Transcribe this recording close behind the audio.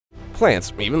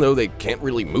Plants, even though they can't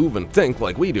really move and think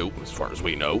like we do, as far as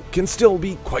we know, can still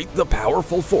be quite the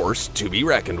powerful force to be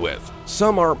reckoned with.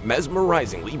 Some are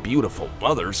mesmerizingly beautiful,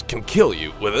 others can kill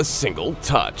you with a single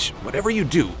touch. Whatever you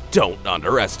do, don't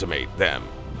underestimate them.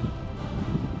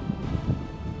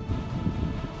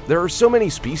 There are so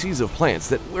many species of plants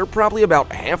that we're probably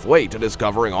about halfway to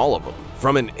discovering all of them.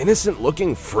 From an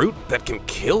innocent-looking fruit that can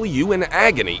kill you in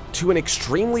agony to an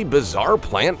extremely bizarre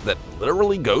plant that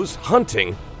literally goes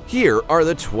hunting, here are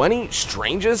the 20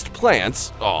 strangest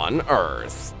plants on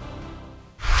Earth.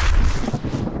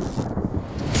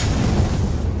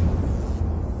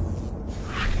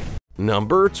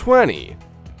 Number 20.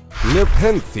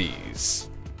 Nepenthes.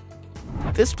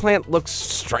 This plant looks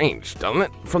strange, doesn't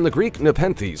it? From the Greek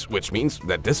nepenthes, which means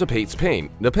that dissipates pain,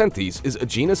 Nepenthes is a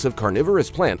genus of carnivorous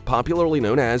plant popularly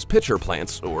known as pitcher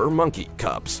plants or monkey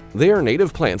cups. They are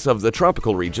native plants of the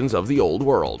tropical regions of the Old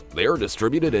World. They are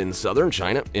distributed in southern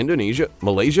China, Indonesia,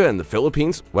 Malaysia and the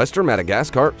Philippines, western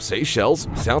Madagascar, Seychelles,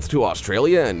 south to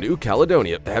Australia and New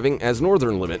Caledonia, having as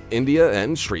northern limit India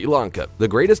and Sri Lanka. The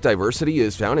greatest diversity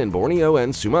is found in Borneo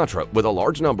and Sumatra, with a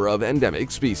large number of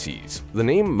endemic species. The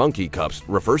name monkey cups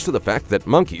refers to the fact that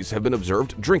monkeys have been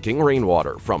observed drinking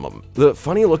rainwater from them. The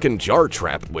funny-looking jar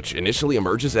trap, which initially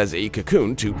emerges as a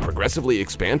cocoon to progressively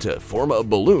expand to form a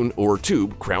balloon or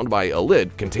tube crowned by a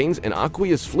lid, contains an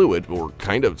aqueous fluid or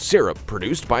kind of syrup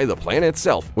produced by the plant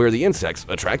itself, where the insects,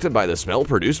 attracted by the smell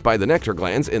produced by the nectar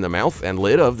glands in the mouth and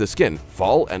lid of the skin,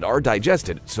 fall and are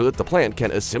digested so that the plant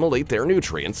can assimilate their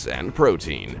nutrients and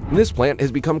protein. This plant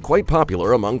has become quite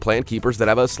popular among plant keepers that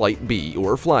have a slight bee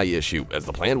or fly issue, as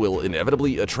the plant will inevitably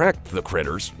attract the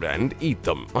critters and eat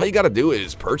them. All you gotta do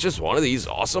is purchase one of these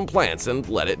awesome plants and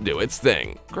let it do its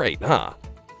thing. Great, huh?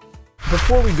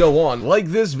 Before we go on, like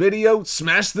this video,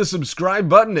 smash the subscribe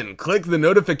button and click the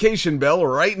notification bell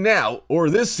right now, or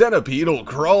this centipede will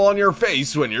crawl on your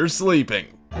face when you're sleeping.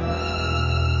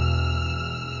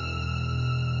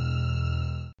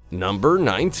 Number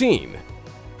 19.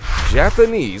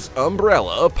 Japanese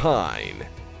umbrella pine.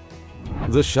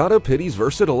 The Shadapitys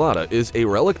versicolata is a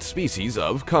relict species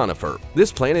of conifer.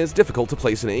 This plant is difficult to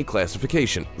place in a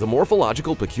classification. The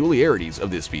morphological peculiarities of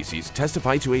this species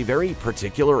testify to a very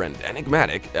particular and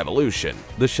enigmatic evolution.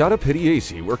 The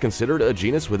Shadapitiaceae were considered a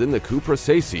genus within the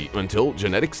Cupressaceae until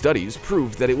genetic studies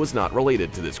proved that it was not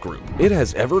related to this group. It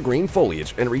has evergreen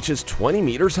foliage and reaches 20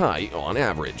 meters high on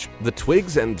average. The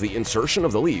twigs and the insertion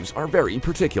of the leaves are very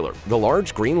particular. The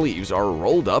large green leaves are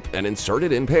rolled up and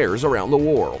inserted in pairs around the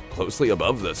whorl, closely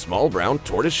above the small brown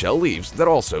tortoiseshell leaves that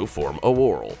also form a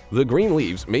whorl. The green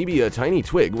leaves may be a tiny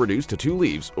twig reduced to two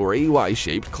leaves or a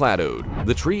Y-shaped cladode.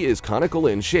 The tree is conical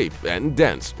in shape and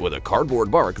dense, with a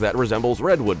cardboard bark that resembles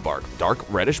redwood bark, dark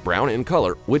reddish-brown in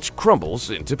color, which crumbles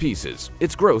into pieces.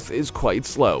 Its growth is quite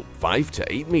slow, 5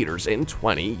 to 8 meters in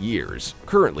 20 years.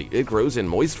 Currently, it grows in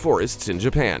moist forests in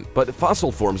Japan, but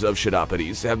fossil forms of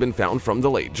Shadapitys have been found from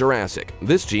the late Jurassic.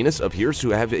 This genus appears to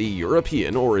have a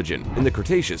European origin. In the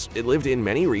Cretaceous, it lived in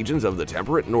many regions of the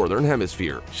temperate northern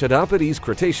hemisphere. Shadapitys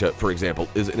cretaceae, for example,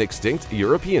 is an extinct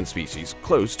European species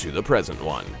close to the present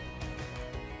one.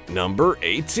 Number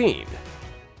 18.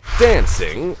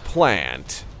 Dancing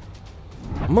plant.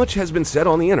 Much has been said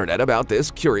on the internet about this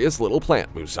curious little plant,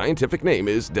 whose scientific name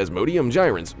is Desmodium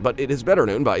gyrans, but it is better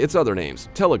known by its other names,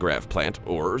 telegraph plant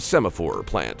or semaphore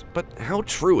plant. But how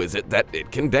true is it that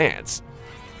it can dance?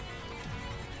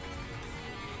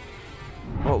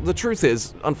 Well, the truth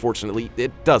is, unfortunately,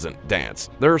 it doesn't dance.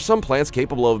 There are some plants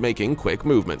capable of making quick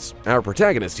movements. Our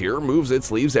protagonist here moves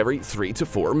its leaves every 3 to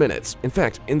 4 minutes. In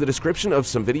fact, in the description of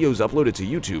some videos uploaded to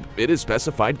YouTube, it is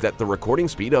specified that the recording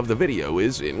speed of the video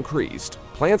is increased.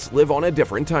 Plants live on a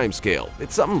different time scale.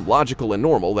 It's something logical and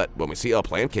normal that when we see a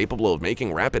plant capable of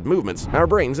making rapid movements, our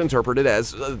brains interpret it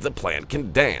as the plant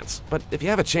can dance. But if you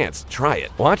have a chance, try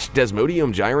it. Watch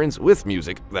Desmodium gyrans with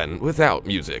music, then without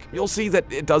music. You'll see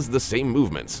that it does the same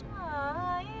movements.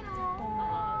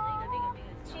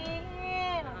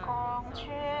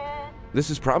 This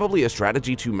is probably a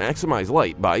strategy to maximize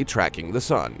light by tracking the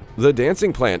sun. The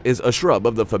dancing plant is a shrub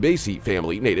of the Fabaceae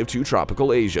family native to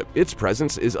tropical Asia. Its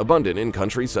presence is abundant in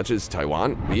countries such as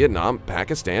Taiwan, Vietnam,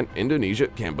 Pakistan, Indonesia,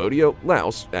 Cambodia,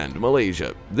 Laos, and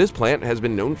Malaysia. This plant has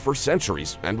been known for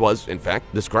centuries and was, in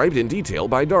fact, described in detail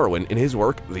by Darwin in his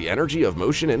work The Energy of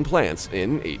Motion in Plants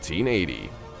in 1880.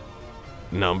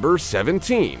 Number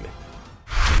 17.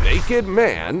 Naked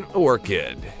Man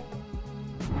orchid.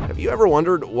 Have you ever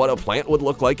wondered what a plant would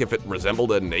look like if it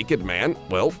resembled a naked man?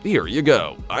 Well, here you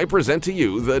go. I present to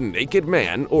you the naked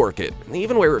man orchid. They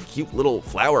even wear cute little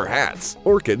flower hats.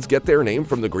 Orchids get their name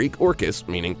from the Greek orchis,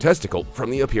 meaning testicle, from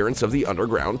the appearance of the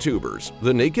underground tubers.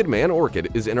 The naked man orchid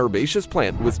is an herbaceous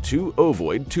plant with 2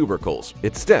 ovoid tubercles.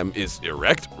 Its stem is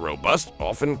erect, robust,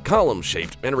 often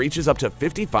column-shaped, and reaches up to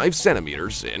 55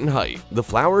 centimeters in height. The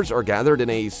flowers are gathered in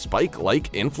a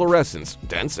spike-like inflorescence,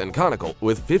 dense and conical,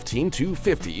 with 15 to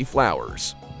 50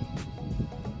 flowers.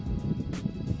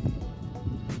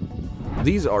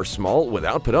 These are small,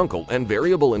 without peduncle, and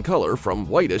variable in color from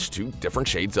whitish to different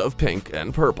shades of pink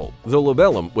and purple. The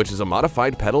labellum, which is a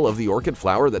modified petal of the orchid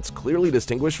flower that's clearly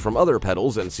distinguished from other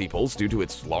petals and sepals due to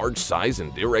its large size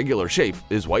and irregular shape,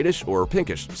 is whitish or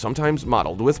pinkish, sometimes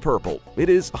mottled with purple. It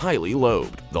is highly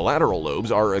lobed. The lateral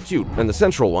lobes are acute, and the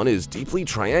central one is deeply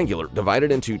triangular,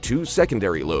 divided into 2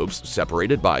 secondary lobes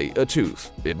separated by a tooth.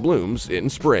 It blooms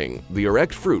in spring. The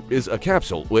erect fruit is a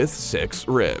capsule with 6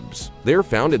 ribs. They're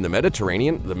found in the Mediterranean,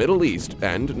 the Middle East,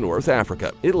 and North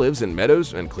Africa. It lives in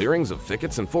meadows and clearings of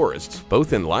thickets and forests,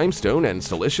 both in limestone and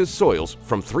siliceous soils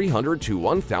from 300 to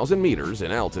 1,000 meters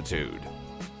in altitude.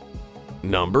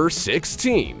 Number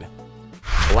 16.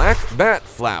 Black bat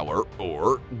flower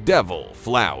or devil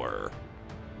flower.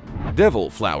 Devil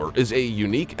flower is a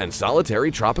unique and solitary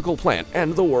tropical plant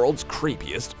and the world's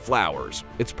creepiest flowers.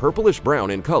 It's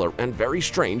purplish-brown in color and very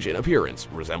strange in appearance,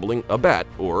 resembling a bat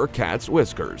or cat's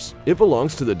whiskers. It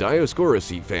belongs to the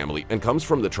Dioscuraceae family and comes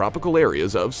from the tropical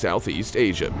areas of Southeast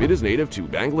Asia. It is native to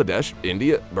Bangladesh,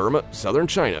 India, Burma, southern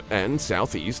China, and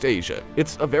Southeast Asia.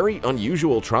 It's a very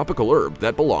unusual tropical herb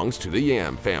that belongs to the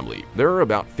yam family. There are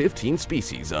about 15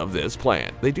 species of this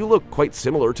plant. They do look quite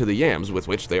similar to the yams with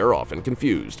which they are often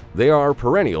confused. They are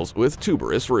perennials with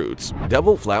tuberous roots.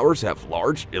 Devil flowers have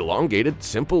large, elongated,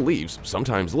 simple leaves,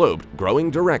 sometimes lobed,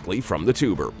 growing directly from the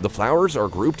tuber. The flowers are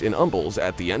grouped in umbels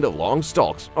at the end of long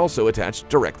stalks, also attached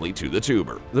directly to the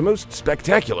tuber. The most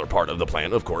spectacular part of the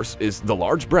plant, of course, is the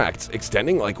large bracts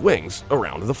extending like wings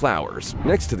around the flowers.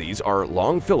 Next to these are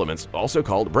long filaments, also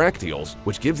called bracteoles,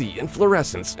 which give the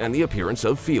inflorescence and the appearance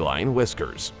of feline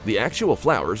whiskers. The actual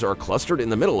flowers are clustered in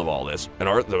the middle of all this and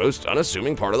are the most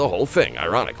unassuming part of the whole thing,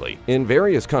 ironically. In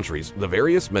various countries, the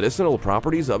various medicinal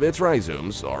properties of its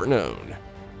rhizomes are known.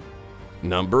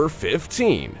 Number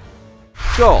 15.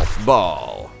 Golf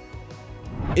ball.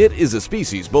 It is a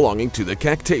species belonging to the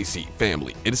Cactaceae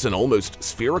family. It is an almost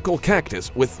spherical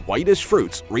cactus with whitish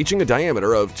fruits reaching a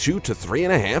diameter of 2 to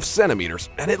 3.5 centimeters,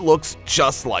 and it looks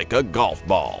just like a golf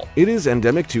ball. It is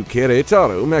endemic to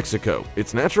Querétaro, Mexico.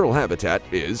 Its natural habitat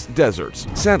is deserts.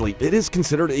 Sadly, it is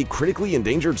considered a critically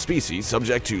endangered species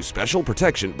subject to special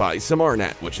protection by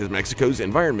Semarnat, which is Mexico's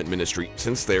Environment Ministry,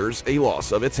 since there's a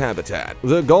loss of its habitat.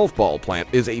 The golf ball plant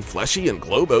is a fleshy and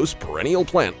globose perennial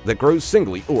plant that grows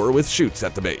singly or with shoots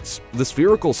at the base. The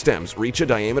spherical stems reach a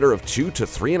diameter of 2 to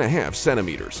 3.5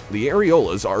 centimeters. The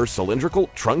areolas are cylindrical,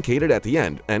 truncated at the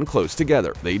end, and close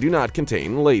together. They do not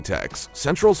contain latex.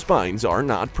 Central spines are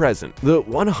not present. The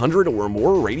 100 or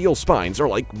more radial spines are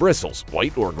like bristles,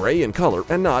 white or gray in color,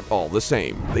 and not all the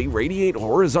same. They radiate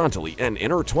horizontally and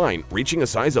intertwine, reaching a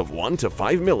size of 1 to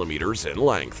 5 millimeters in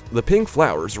length. The pink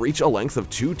flowers reach a length of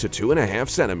 2 to 2.5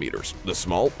 centimeters. The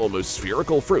small, almost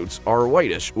spherical fruits are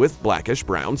whitish with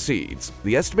blackish-brown seeds.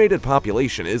 The estimated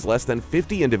population is less than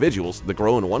 50 individuals that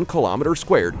grow in 1 kilometer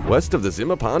squared west of the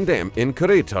Zimapan Dam in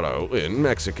Querétaro in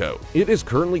Mexico. It is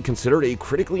currently considered a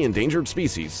critically endangered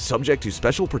species subject to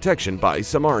special protection by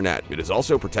Semarnat. It is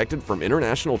also protected from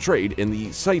international trade in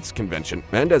the CITES Convention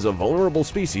and as a vulnerable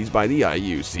species by the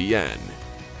IUCN.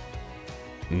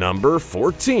 Number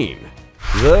 14.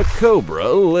 The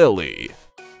Cobra Lily.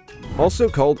 Also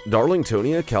called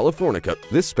Darlingtonia californica,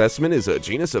 this specimen is a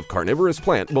genus of carnivorous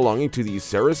plant belonging to the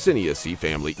Sarraceniaceae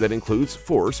family that includes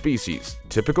 4 species: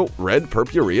 typical, red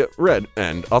purpurea, red,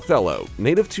 and Othello.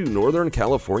 Native to Northern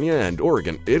California and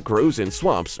Oregon, it grows in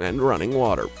swamps and running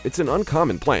water. It's an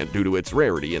uncommon plant due to its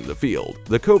rarity in the field.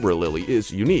 The cobra lily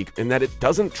is unique in that it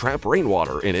doesn't trap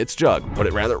rainwater in its jug, but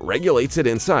it rather regulates it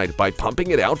inside by pumping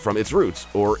it out from its roots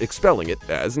or expelling it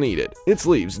as needed. Its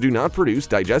leaves do not produce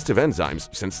digestive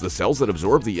enzymes since the cells that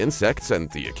absorb the insects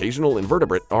and the occasional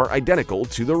invertebrate are identical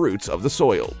to the roots of the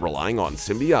soil, relying on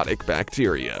symbiotic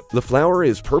bacteria. The flower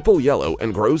is purple-yellow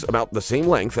and grows about the same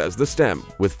length as the stem,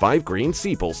 with 5 green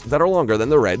sepals that are longer than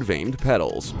the red-veined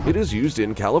petals. It is used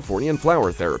in Californian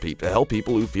flower therapy to help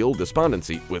people who feel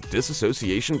despondency with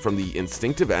disassociation from the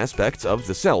instinctive aspects of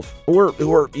the self, or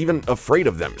who are even afraid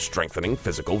of them, strengthening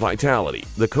physical vitality.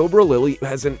 The cobra lily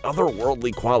has an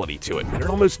otherworldly quality to it, and it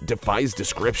almost defies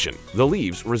description. The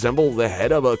leaves resemble resemble the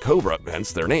head of a cobra,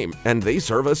 hence their name, and they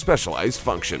serve a specialized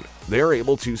function. They are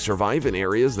able to survive in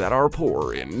areas that are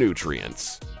poor in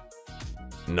nutrients.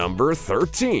 Number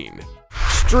 13.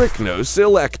 Strychnos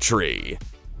electri.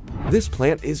 This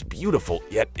plant is beautiful,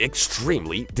 yet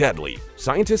extremely deadly.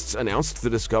 Scientists announced the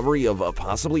discovery of a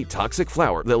possibly toxic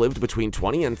flower that lived between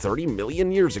 20 and 30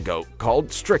 million years ago called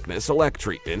Strychnos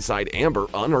electri inside amber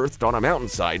unearthed on a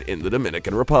mountainside in the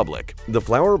Dominican Republic. The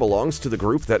flower belongs to the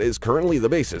group that is currently the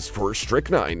basis for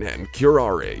strychnine and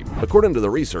curare. According to the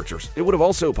researchers, it would have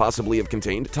also possibly have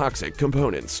contained toxic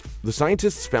components. The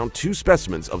scientists found 2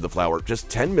 specimens of the flower just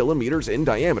 10 millimeters in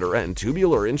diameter and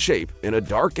tubular in shape in a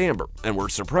dark amber, and were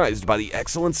surprised by the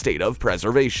excellent state of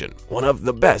preservation, one of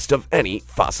the best of any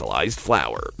fossilized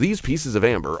flower. These pieces of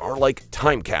amber are like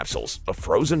time capsules, a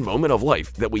frozen moment of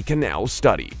life that we can now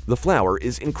study. The flower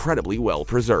is incredibly well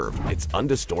preserved. It's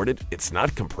undistorted, it's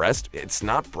not compressed, it's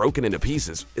not broken into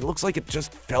pieces. It looks like it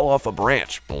just fell off a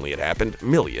branch, only it happened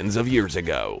millions of years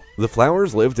ago. The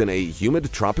flowers lived in a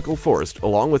humid tropical forest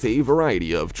along with a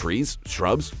variety of trees,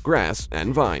 shrubs, grass,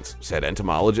 and vines, said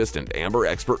entomologist and amber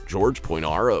expert George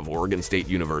Poinar of Oregon State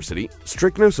University.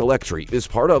 Strychnos electri is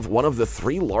part of one of the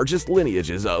 3 largest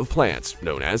lineages of plants,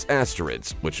 known as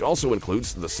asterids, which also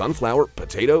includes the sunflower,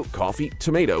 potato, coffee,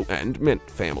 tomato, and mint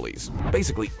families.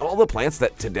 Basically, all the plants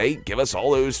that today give us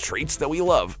all those treats that we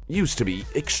love used to be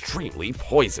extremely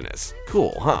poisonous.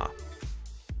 Cool, huh?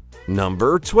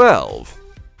 Number 12.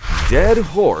 Dead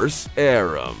horse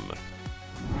arum.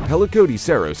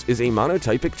 Helicoticeros is a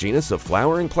monotypic genus of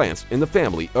flowering plants in the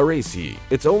family Araceae.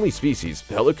 Its only species,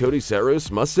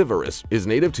 Helicoticeros mucivorus, is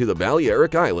native to the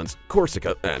Balearic Islands,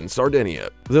 Corsica, and Sardinia.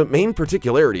 The main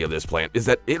particularity of this plant is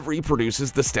that it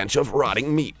reproduces the stench of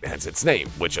rotting meat, hence its name,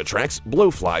 which attracts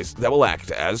blowflies that will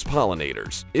act as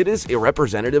pollinators. It is a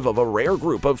representative of a rare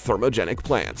group of thermogenic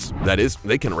plants. That is,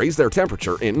 they can raise their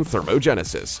temperature in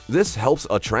thermogenesis. This helps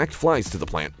attract flies to the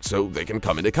plant so they can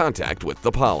come into contact with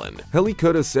the pollen.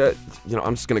 Helicoticeros,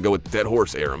 I'm just gonna go with dead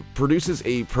horse arum, produces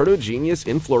a protogenous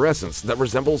inflorescence that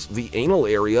resembles the anal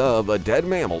area of a dead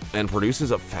mammal and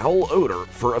produces a foul odor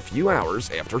for a few hours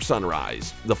after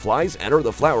sunrise. The flies enter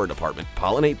the flower department,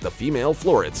 pollinate the female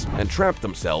florets, and trap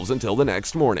themselves until the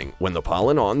next morning, when the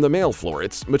pollen on the male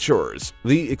florets matures.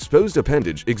 The exposed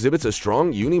appendage exhibits a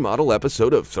strong unimodal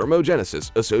episode of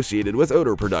thermogenesis associated with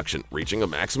odor production, reaching a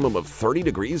maximum of 30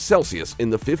 degrees Celsius in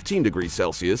the 15 degrees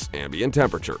Celsius ambient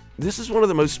temperature. This is one of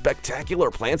the most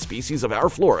spectacular plant species of our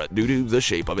flora due to the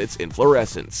shape of its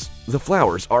inflorescence. The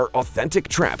flowers are authentic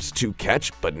traps to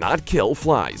catch but not kill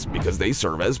flies because they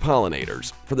serve as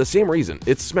pollinators. For the same reason,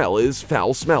 its smell is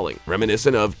foul-smelling,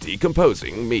 reminiscent of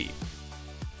decomposing meat.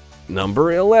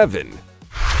 Number 11.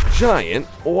 Giant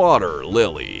water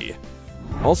lily.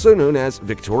 Also known as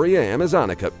Victoria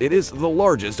amazonica, it is the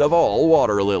largest of all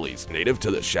water lilies, native to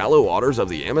the shallow waters of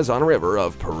the Amazon River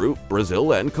of Peru,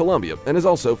 Brazil, and Colombia, and is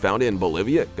also found in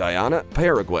Bolivia, Guyana,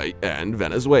 Paraguay, and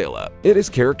Venezuela. It is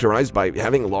characterized by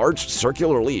having large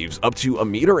circular leaves up to a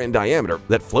meter in diameter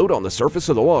that float on the surface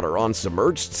of the water on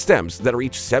submerged stems that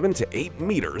reach 7 to 8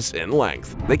 meters in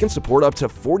length. They can support up to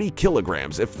 40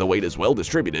 kilograms if the weight is well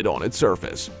distributed on its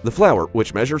surface. The flower,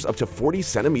 which measures up to 40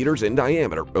 centimeters in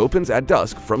diameter, opens at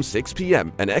dusk from 6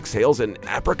 p.m. and exhales an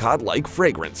apricot-like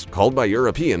fragrance called by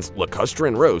Europeans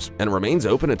lacustrine rose and remains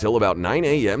open until about 9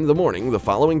 a.m. the morning the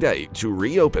following day to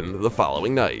reopen the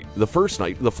following night. The first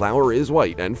night, the flower is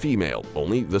white and female,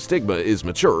 only the stigma is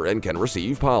mature and can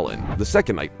receive pollen. The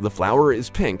second night, the flower is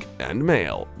pink and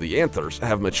male. The anthers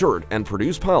have matured and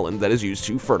produce pollen that is used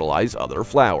to fertilize other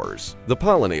flowers. The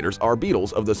pollinators are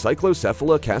beetles of the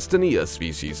Cyclocephala castanea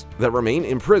species that remain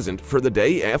imprisoned for the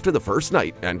day after the first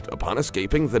night and, upon escaping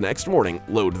the next morning,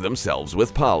 load themselves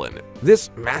with pollen.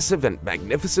 This massive and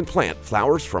magnificent plant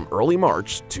flowers from early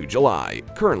March to July.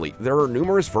 Currently, there are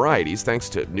numerous varieties thanks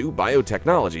to new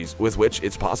biotechnologies with which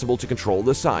it's possible to control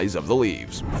the size of the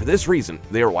leaves. For this reason,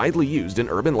 they are widely used in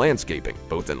urban landscaping,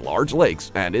 both in large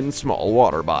lakes and in small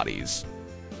water bodies.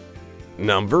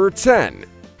 Number 10.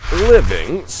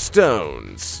 Living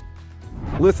stones.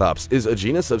 Lithops is a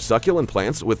genus of succulent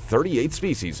plants with 38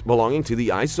 species belonging to the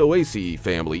Isoaceae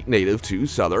family native to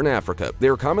southern Africa. They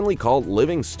are commonly called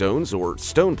living stones or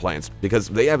stone plants because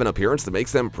they have an appearance that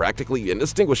makes them practically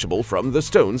indistinguishable from the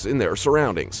stones in their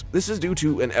surroundings. This is due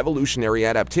to an evolutionary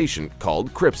adaptation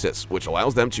called crypsis, which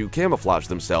allows them to camouflage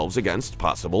themselves against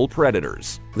possible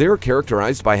predators. They are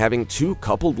characterized by having two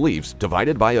coupled leaves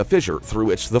divided by a fissure through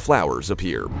which the flowers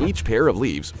appear. Each pair of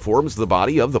leaves forms the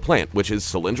body of the plant, which is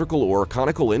cylindrical or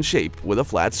conical in shape with a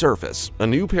flat surface. A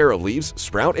new pair of leaves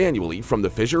sprout annually from the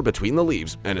fissure between the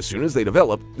leaves, and as soon as they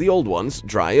develop, the old ones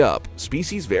dry up.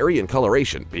 Species vary in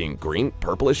coloration, being green,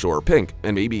 purplish, or pink,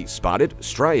 and may be spotted,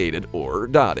 striated, or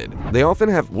dotted. They often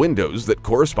have windows that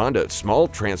correspond to small,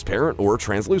 transparent, or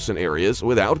translucent areas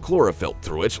without chlorophyll,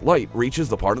 through which light reaches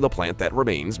the part of the plant that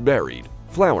remains buried.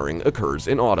 Flowering occurs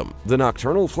in autumn. The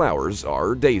nocturnal flowers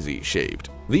are daisy-shaped.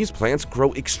 These plants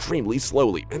grow extremely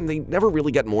slowly, and they never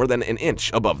really get more than an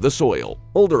inch above the soil.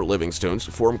 Older living stones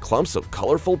form clumps of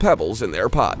colorful pebbles in their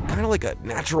pot, kind of like a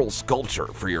natural sculpture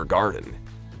for your garden.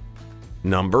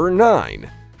 Number 9.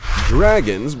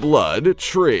 Dragon's Blood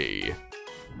Tree.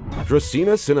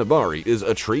 Dracaena cinnamari is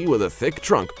a tree with a thick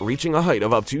trunk reaching a height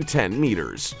of up to 10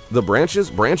 meters. The branches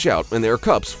branch out and their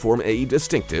cups form a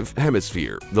distinctive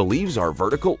hemisphere. The leaves are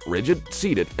vertical, rigid,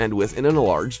 seated, and with an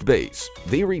enlarged base.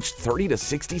 They reach 30 to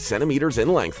 60 centimeters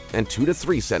in length and 2 to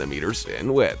 3 centimeters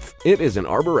in width. It is an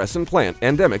arborescent plant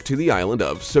endemic to the island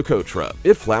of Socotra.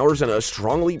 It flowers in a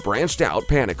strongly branched out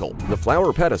panicle. The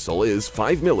flower pedicel is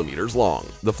 5 millimeters long.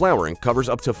 The flowering covers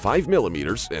up to 5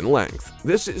 millimeters in length.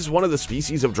 This is one of the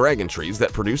species of dragon trees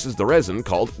that produces the resin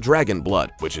called dragon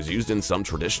blood, which is used in some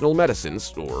traditional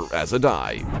medicines or as a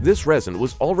dye. This resin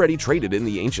was already traded in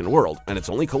the ancient world, and it's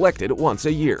only collected once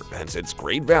a year, hence its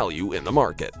great value in the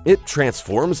market. It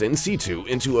transforms in situ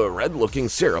into a red-looking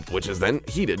syrup, which is then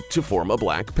heated to form a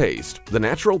black paste. The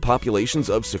natural populations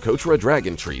of Socotra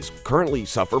dragon trees currently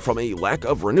suffer from a lack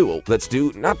of renewal that's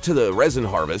due not to the resin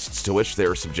harvests to which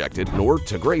they're subjected, nor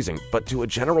to grazing, but to a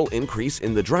general increase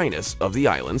in the dryness of the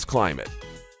island's climate.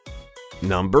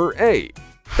 Number 8.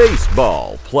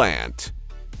 Baseball Plant.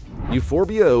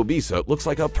 Euphorbia obesa looks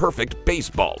like a perfect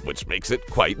baseball, which makes it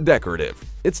quite decorative.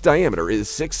 Its diameter is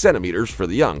 6 centimeters for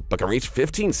the young, but can reach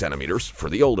 15 centimeters for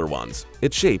the older ones.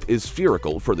 Its shape is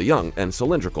spherical for the young and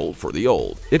cylindrical for the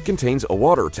old. It contains a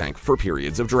water tank for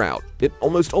periods of drought. It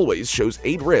almost always shows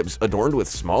 8 ribs adorned with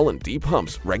small and deep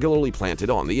humps regularly planted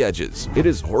on the edges. It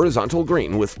is horizontal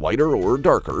green with lighter or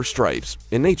darker stripes.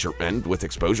 In nature, and with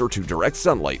exposure to direct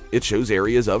sunlight, it shows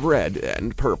areas of red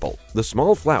and purple. The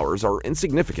small flowers are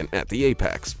insignificant at the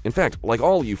apex. In fact, like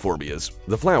all euphorbias,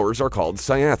 the flowers are called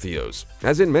cyathios.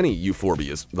 As in many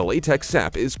euphorbias, the latex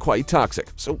sap is quite toxic,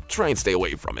 so try and stay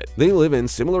away from it. They live in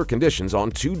similar conditions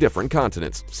on 2 different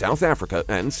continents, South Africa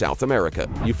and South America.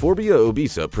 Euphorbia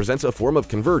obesa presents a form of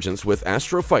convergence with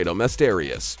Astrophytum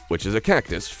asterius, which is a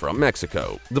cactus from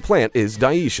Mexico. The plant is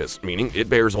dioecious, meaning it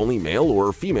bears only male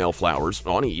or female flowers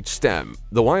on each stem.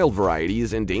 The wild variety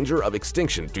is in danger of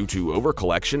extinction due to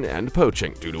overcollection and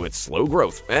poaching due to its slow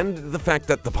growth and the fact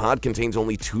that the pod contains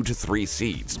only 2 to 3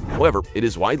 seeds. However, it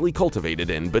is widely cultivated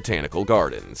in botanical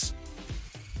gardens.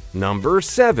 Number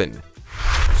 7.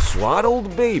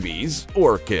 Swaddled Baby's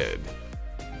Orchid.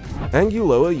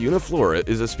 Anguloa uniflora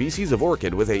is a species of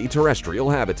orchid with a terrestrial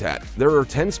habitat. There are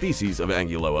 10 species of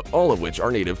Anguloa, all of which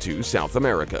are native to South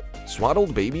America.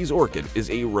 Swaddled Baby's Orchid is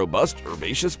a robust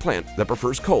herbaceous plant that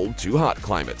prefers cold to hot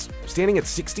climates. Standing at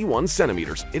 61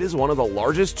 centimeters, it is one of the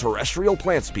largest terrestrial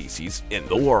plant species in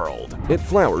the world. It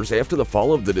flowers after the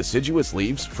fall of the deciduous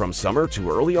leaves from summer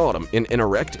to early autumn in an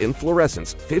erect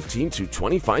inflorescence 15 to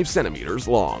 25 centimeters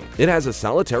long. It has a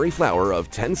solitary flower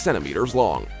of 10 centimeters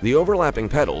long. The overlapping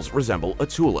petals resemble a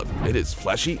tulip. It is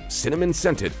fleshy,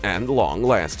 cinnamon-scented, and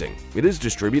long-lasting. It is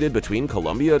distributed between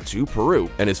Colombia to Peru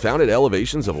and is found at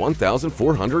elevations of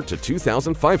 1,400 to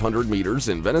 2,500 meters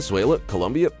in Venezuela,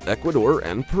 Colombia, Ecuador,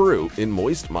 and Peru in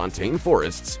moist montane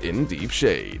forests in deep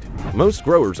shade. Most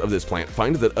growers of this plant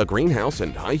find that a greenhouse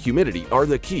and high humidity are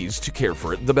the keys to care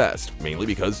for it the best, mainly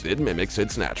because it mimics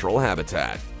its natural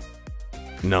habitat.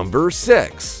 Number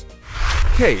 6.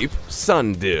 Cape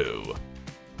Sundew.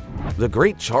 The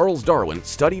great Charles Darwin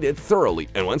studied it thoroughly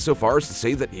and went so far as to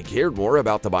say that he cared more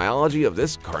about the biology of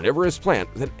this carnivorous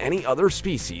plant than any other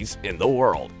species in the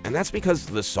world. And that's because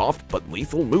the soft but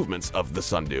lethal movements of the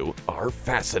sundew are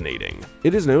fascinating.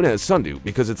 It is known as sundew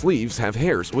because its leaves have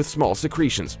hairs with small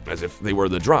secretions, as if they were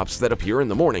the drops that appear in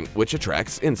the morning, which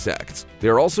attracts insects. They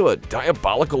are also a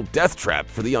diabolical death trap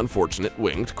for the unfortunate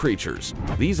winged creatures.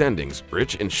 These endings,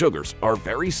 rich in sugars, are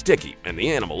very sticky and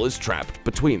the animal is trapped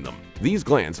between them. These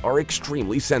glands are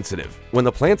extremely sensitive. When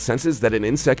the plant senses that an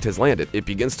insect has landed, it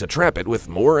begins to trap it with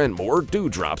more and more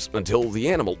dewdrops until the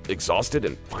animal, exhausted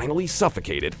and finally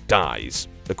suffocated, dies.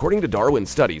 According to Darwin's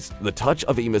studies, the touch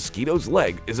of a mosquito's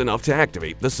leg is enough to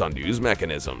activate the sundew's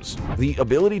mechanisms. The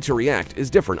ability to react is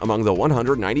different among the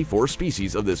 194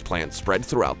 species of this plant spread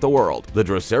throughout the world. The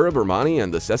Drosera bermani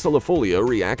and the Sesalifolia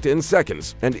react in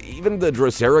seconds, and even the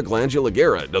Drosera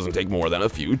glanduligera doesn't take more than a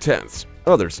few tenths.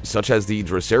 Others, such as the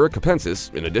Drosera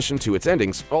capensis, in addition to its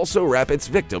endings, also wrap its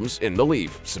victims in the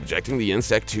leaf, subjecting the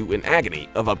insect to an agony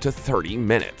of up to 30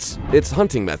 minutes. Its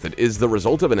hunting method is the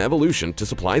result of an evolution to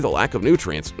supply the lack of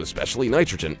nutrients, especially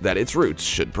nitrogen, that its roots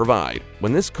should provide.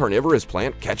 When this carnivorous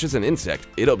plant catches an insect,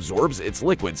 it absorbs its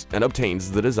liquids and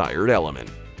obtains the desired element.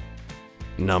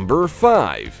 Number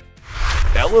 5.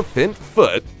 Elephant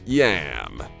Foot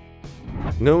Yam.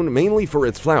 Known mainly for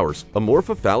its flowers,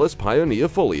 Amorphophallus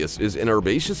pioneifolius is an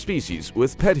herbaceous species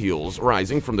with petioles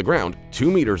rising from the ground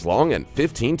 2 meters long and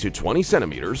 15 to 20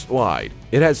 centimeters wide.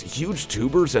 It has huge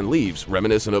tubers and leaves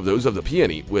reminiscent of those of the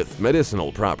peony with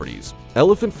medicinal properties.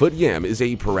 Elephant foot yam is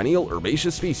a perennial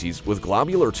herbaceous species with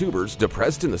globular tubers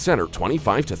depressed in the center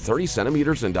 25 to 30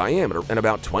 centimeters in diameter and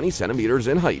about 20 centimeters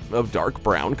in height of dark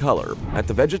brown color. At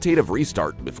the vegetative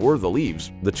restart before the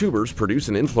leaves, the tubers produce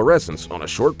an inflorescence on a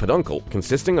short peduncle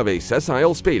consisting of a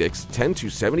sessile spadix 10 to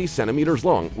 70 centimeters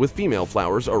long with female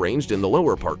flowers arranged in the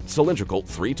lower part, cylindrical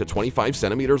 3 to 25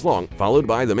 centimeters long, followed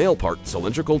by the male part,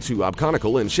 cylindrical to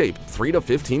obconical in shape, 3 to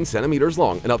 15 centimeters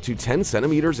long and up to 10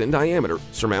 centimeters in diameter,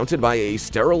 surmounted by a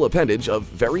sterile appendage of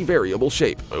very variable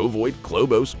shape, ovoid,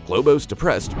 globose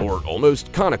depressed, or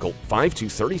almost conical, 5 to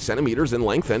 30 centimeters in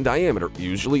length and diameter,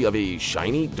 usually of a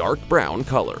shiny dark brown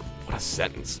color. What a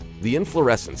sentence. The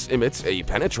inflorescence emits a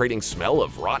penetrating smell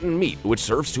of rotten meat which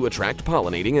serves to attract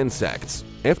pollinating insects.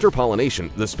 After pollination,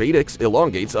 the spadix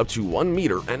elongates up to 1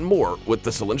 meter and more, with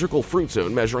the cylindrical fruit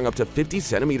zone measuring up to 50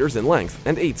 centimeters in length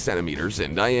and 8 centimeters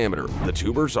in diameter. The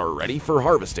tubers are ready for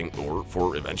harvesting or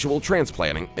for eventual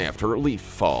transplanting after leaf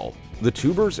fall. The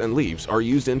tubers and leaves are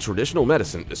used in traditional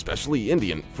medicine, especially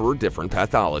Indian, for different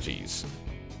pathologies.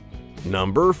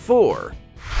 Number 4.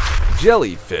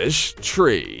 Jellyfish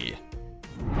tree.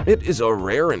 It is a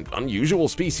rare and unusual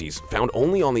species found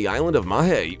only on the island of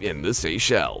Mahé in the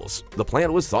Seychelles. The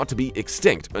plant was thought to be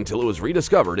extinct until it was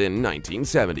rediscovered in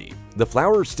 1970. The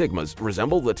flower stigmas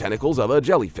resemble the tentacles of a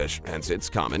jellyfish, hence its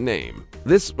common name.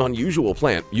 This unusual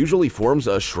plant usually forms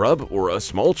a shrub or a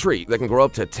small tree that can grow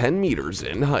up to 10 meters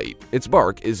in height. Its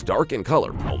bark is dark in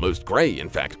color, almost gray in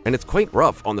fact, and it's quite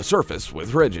rough on the surface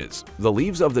with ridges. The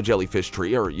leaves of the jellyfish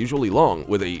tree are usually long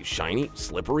with a shiny,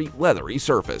 slippery, leathery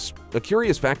surface. A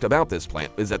curious fact about this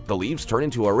plant is that the leaves turn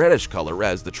into a reddish color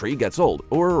as the tree gets old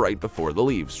or right before the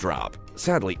leaves drop.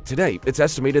 Sadly, today, it's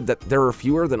estimated that there are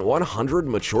fewer than 100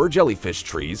 mature jellyfish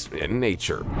trees in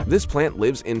nature. This plant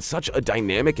lives in such a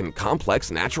dynamic and complex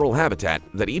natural habitat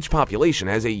that each population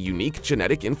has a unique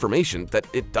genetic information that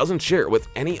it doesn't share with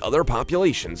any other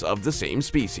populations of the same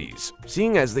species.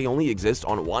 Seeing as they only exist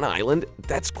on one island,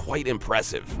 that's quite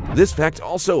impressive. This fact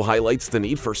also highlights the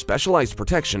need for specialized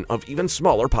protection of even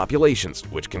smaller populations,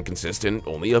 which can consist in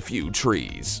only a few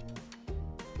trees.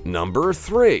 Number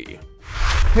 3.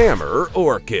 Hammer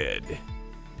orchid.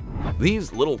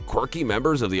 These little quirky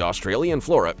members of the Australian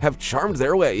flora have charmed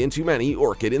their way into many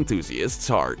orchid enthusiasts'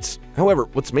 hearts. However,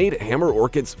 what's made hammer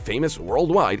orchids famous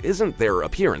worldwide isn't their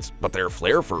appearance, but their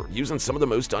flair for using some of the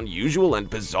most unusual and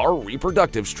bizarre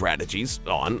reproductive strategies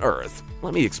on Earth.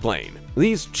 Let me explain.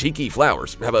 These cheeky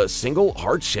flowers have a single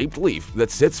heart-shaped leaf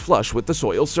that sits flush with the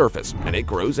soil surface, and it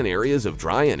grows in areas of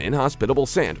dry and inhospitable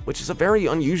sand, which is a very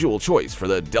unusual choice for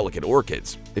the delicate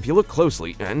orchids. If you look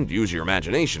closely and use your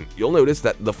imagination, you'll notice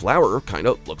that the flower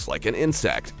kinda looks like an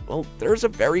insect. Well, there's a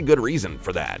very good reason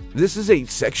for that. This is a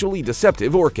sexually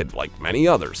deceptive orchid like many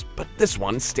others, but this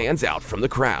one stands out from the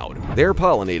crowd. They're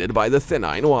pollinated by the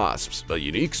thinine wasps, a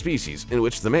unique species in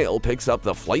which the male picks up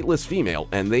the flightless female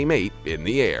and they mate in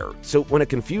the air. So when a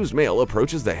confused male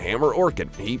approaches the hammer orchid,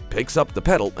 he picks up the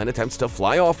petal and attempts to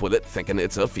fly off with it thinking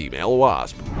it's a female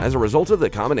wasp. As a result of the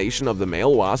combination of the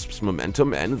male wasp's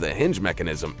momentum and the hinge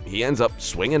mechanism, he ends up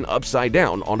swinging upside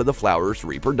down onto the flower's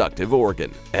reproductive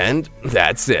organ. And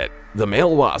that's it. The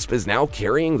male wasp is now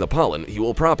carrying the pollen he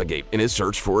will propagate in his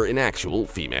search for an actual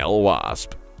female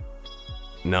wasp.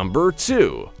 Number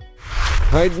 2.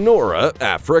 Hydnora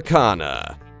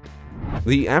africana.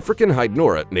 The African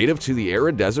hydnora, native to the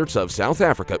arid deserts of South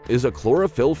Africa, is a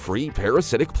chlorophyll-free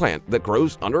parasitic plant that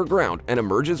grows underground and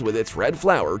emerges with its red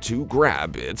flower to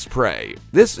grab its prey.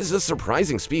 This is a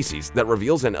surprising species that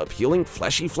reveals an appealing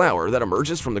fleshy flower that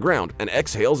emerges from the ground and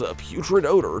exhales a putrid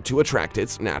odor to attract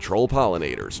its natural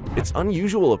pollinators. Its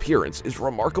unusual appearance is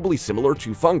remarkably similar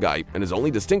to fungi and is only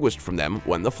distinguished from them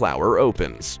when the flower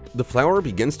opens. The flower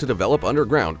begins to develop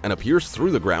underground and appears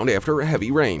through the ground after heavy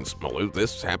rains, although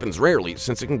this happens rarely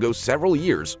since it can go several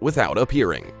years without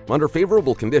appearing. Under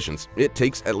favorable conditions, it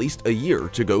takes at least a year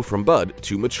to go from bud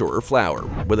to mature flower.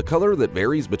 With a color that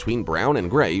varies between brown and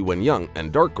gray when young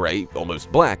and dark gray,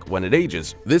 almost black, when it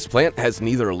ages, this plant has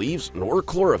neither leaves nor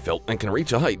chlorophyll and can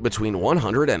reach a height between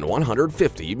 100 and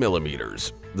 150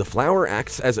 millimeters. The flower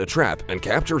acts as a trap and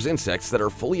captures insects that are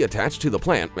fully attached to the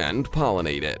plant and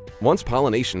pollinate it. Once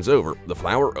pollination's over, the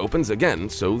flower opens again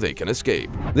so they can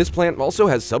escape. This plant also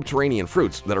has subterranean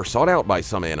fruits that are sought out by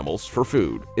some animals for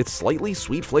food. Its slightly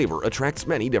sweet flavor attracts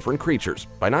many different creatures.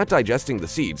 By not digesting the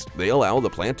seeds, they allow the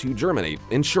plant to germinate,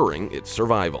 ensuring its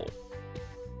survival.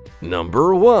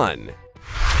 Number 1.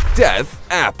 Death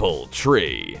Apple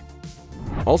Tree.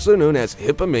 Also known as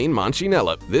Hippomane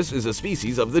manchinella, this is a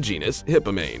species of the genus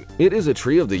Hippomane. It is a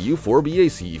tree of the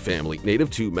Euphorbiaceae family, native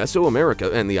to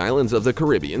Mesoamerica and the islands of the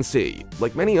Caribbean Sea.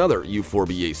 Like many other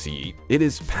Euphorbiaceae, it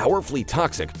is powerfully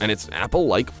toxic, and its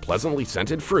apple-like, pleasantly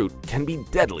scented fruit can be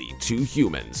deadly to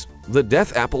humans. The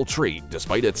death apple tree,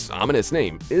 despite its ominous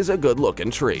name, is a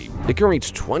good-looking tree. It can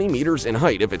reach 20 meters in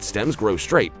height if its stems grow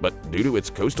straight, but due to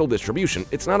its coastal distribution,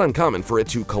 it's not uncommon for it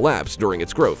to collapse during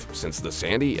its growth, since the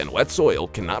sandy and wet soil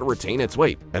cannot retain its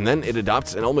weight, and then it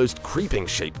adopts an almost creeping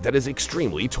shape that is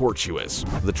extremely tortuous.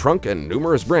 The trunk and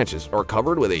numerous branches are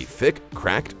covered with a thick,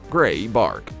 cracked, gray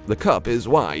bark. The cup is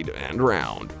wide and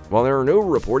round. While there are no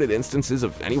reported instances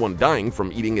of anyone dying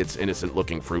from eating its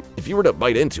innocent-looking fruit, if you were to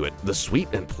bite into it, the sweet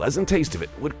and pleasant taste of it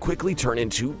would quickly turn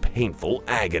into painful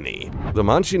agony. The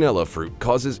manchinella fruit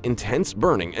causes intense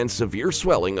burning and severe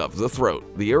swelling of the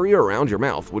throat. The area around your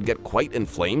mouth would get quite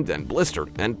inflamed and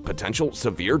blistered, and potential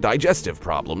severe digestive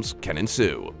problems can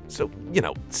ensue. So,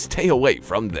 stay away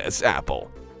from this apple.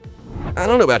 I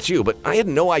don't know about you, but I had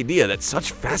no idea that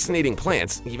such fascinating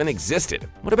plants even existed.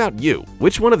 What about you?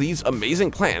 Which one of these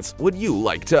amazing plants would you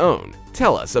like to own?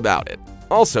 Tell us about it.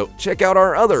 Also, check out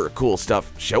our other cool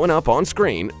stuff showing up on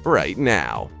screen right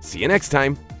now. See you next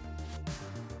time!